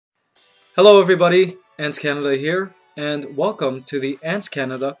Hello everybody, AntsCanada here, and welcome to the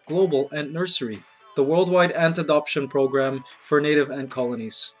AntsCanada Global Ant Nursery, the worldwide ant adoption program for native ant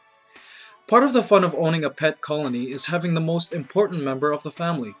colonies. Part of the fun of owning a pet colony is having the most important member of the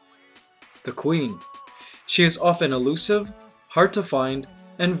family, the queen. She is often elusive, hard to find,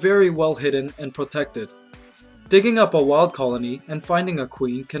 and very well hidden and protected. Digging up a wild colony and finding a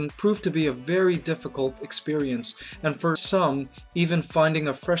queen can prove to be a very difficult experience, and for some, even finding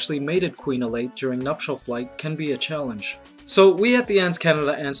a freshly mated queen elate during nuptial flight can be a challenge. So we at the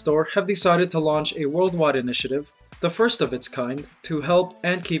AntsCanada Ant Store have decided to launch a worldwide initiative, the first of its kind, to help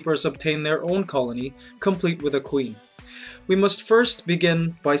ant keepers obtain their own colony, complete with a queen. We must first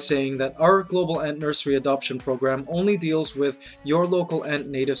begin by saying that our Global Ant Nursery Adoption Program only deals with your local ant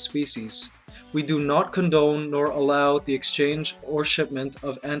native species. We do not condone nor allow the exchange or shipment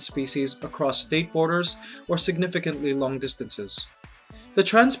of ant species across state borders or significantly long distances. The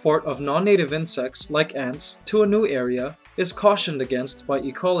transport of non-native insects like ants to a new area is cautioned against by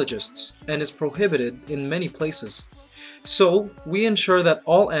ecologists and is prohibited in many places. So, we ensure that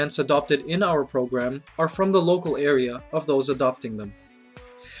all ants adopted in our program are from the local area of those adopting them.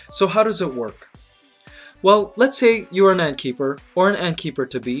 So how does it work? Well, let's say you are an ant keeper or an ant keeper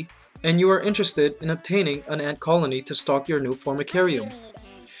to be, and you are interested in obtaining an ant colony to stock your new formicarium.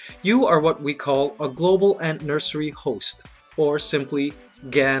 You are what we call a Global Ant Nursery host, or simply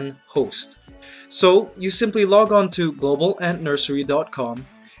Gann host. So you simply log on to globalantnursery.com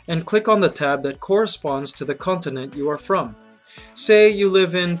and click on the tab that corresponds to the continent you are from. Say you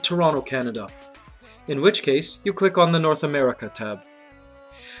live in Toronto, Canada, in which case you click on the North America tab.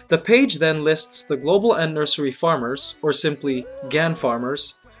 The page then lists the Global Ant Nursery farmers, or simply Gann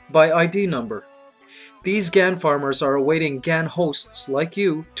farmers, by ID number. These Gann farmers are awaiting Gann hosts like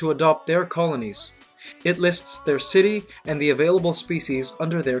you to adopt their colonies. It lists their city and the available species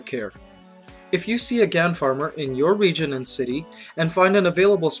under their care. If you see a Gann farmer in your region and city and find an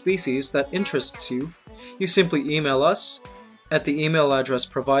available species that interests you, you simply email us at the email address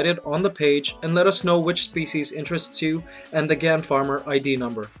provided on the page and let us know which species interests you and the Gann farmer ID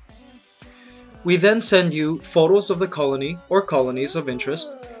number. We then send you photos of the colony or colonies of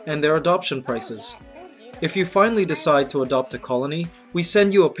interest and their adoption prices. If you finally decide to adopt a colony, we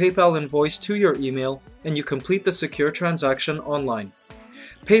send you a PayPal invoice to your email and you complete the secure transaction online.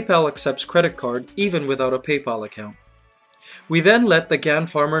 PayPal accepts credit card even without a PayPal account. We then let the Gann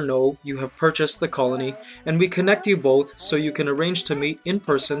farmer know you have purchased the colony and we connect you both so you can arrange to meet in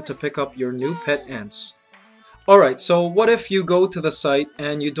person to pick up your new pet ants. Alright, so what if you go to the site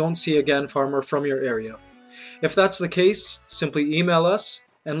and you don't see a Gann farmer from your area? If that's the case, simply email us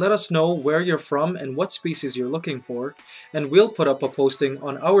and let us know where you're from and what species you're looking for, and we'll put up a posting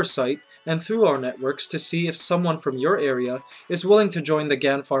on our site and through our networks to see if someone from your area is willing to join the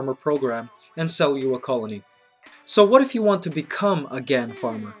Gann Farmer program and sell you a colony. So what if you want to become a Gann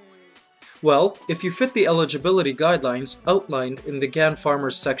farmer? Well, if you fit the eligibility guidelines outlined in the Gann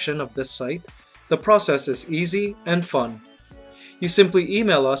Farmers section of this site, the process is easy and fun. You simply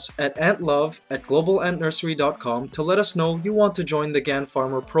email us at antlove@globalantnursery.com to let us know you want to join the Gann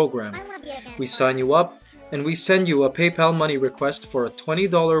Farmer program. We sign you up and we send you a PayPal money request for a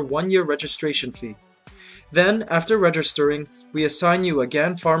 $20 one-year registration fee. Then, after registering, we assign you a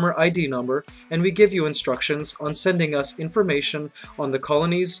Gann Farmer ID number and we give you instructions on sending us information on the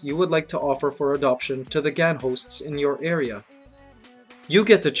colonies you would like to offer for adoption to the Gann hosts in your area. You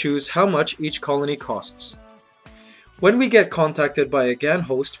get to choose how much each colony costs. When we get contacted by a Gann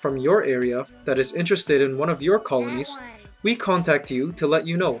host from your area that is interested in one of your colonies, we contact you to let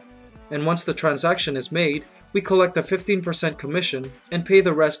you know. And once the transaction is made, we collect a 15% commission and pay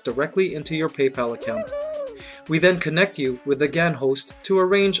the rest directly into your PayPal account. We then connect you with the Gann host to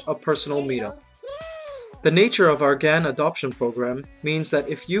arrange a personal meetup. The nature of our Gann adoption program means that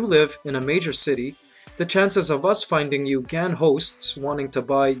if you live in a major city, the chances of us finding you Gann hosts wanting to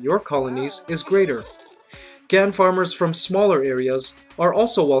buy your colonies is greater. Gann farmers from smaller areas are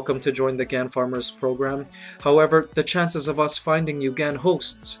also welcome to join the Gann Farmers program. However, the chances of us finding you Gann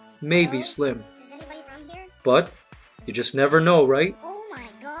hosts may be slim. But you just never know, right?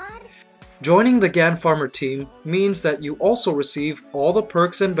 Joining the Gann Farmer team means that you also receive all the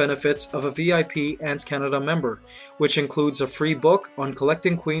perks and benefits of a VIP AntsCanada member, which includes a free book on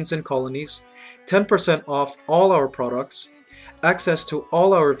collecting queens and colonies, 10% off all our products, access to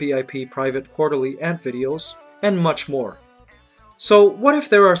all our VIP private quarterly ant videos, and much more. So what if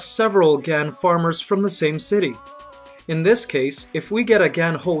there are several Gann farmers from the same city? In this case, if we get a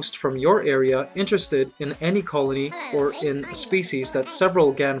Gann host from your area interested in any colony or in a species that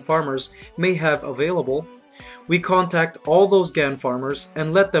several Gann farmers may have available, we contact all those Gann farmers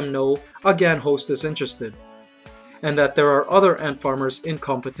and let them know a Gann host is interested, and that there are other ant farmers in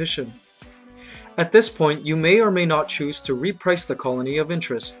competition. At this point, you may or may not choose to reprice the colony of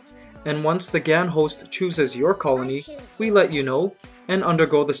interest, and once the Gann host chooses your colony, we let you know and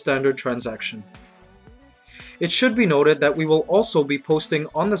undergo the standard transaction. It should be noted that we will also be posting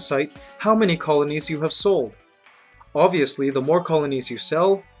on the site how many colonies you have sold. Obviously, the more colonies you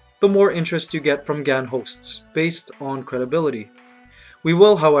sell, the more interest you get from Gann hosts, based on credibility. We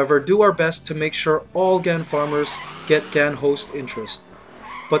will, however, do our best to make sure all Gann farmers get Gann host interest.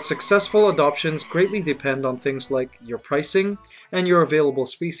 But successful adoptions greatly depend on things like your pricing and your available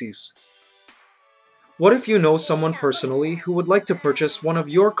species. What if you know someone personally who would like to purchase one of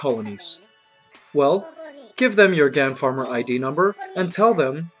your colonies? Well, give them your Gann Farmer ID number and tell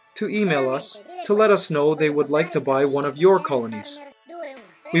them to email us to let us know they would like to buy one of your colonies.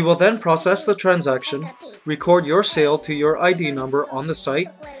 We will then process the transaction, record your sale to your ID number on the site,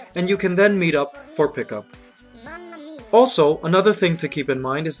 and you can then meet up for pickup. Also, another thing to keep in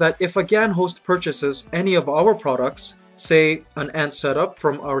mind is that if a Gann host purchases any of our products, say an ant setup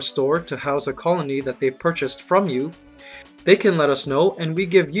from our store to house a colony that they've purchased from you, they can let us know and we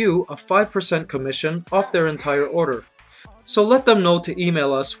give you a 5% commission off their entire order. So let them know to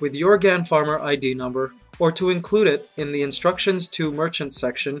email us with your Gann Farmer ID number or to include it in the instructions to merchant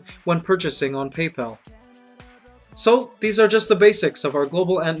section when purchasing on PayPal. So these are just the basics of our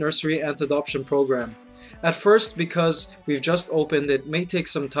Global Ant Nursery Ant Adoption Program. At first, because we've just opened, it may take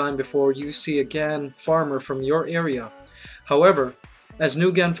some time before you see a Gann farmer from your area. However, as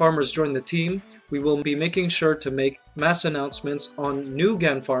new Gann farmers join the team, we will be making sure to make mass announcements on new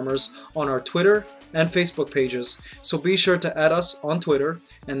Gann farmers on our Twitter and Facebook pages, so be sure to add us on Twitter,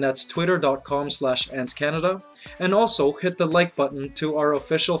 and that's twitter.com/AntsCanada, and also hit the like button to our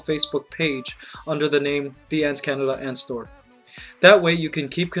official Facebook page under the name The AntsCanada Ant Store. That way you can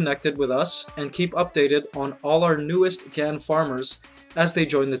keep connected with us and keep updated on all our newest Gann farmers as they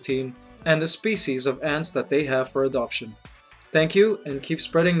join the team and the species of ants that they have for adoption. Thank you, and keep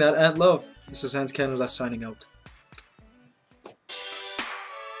spreading that ant love. This is AntsCanada signing out.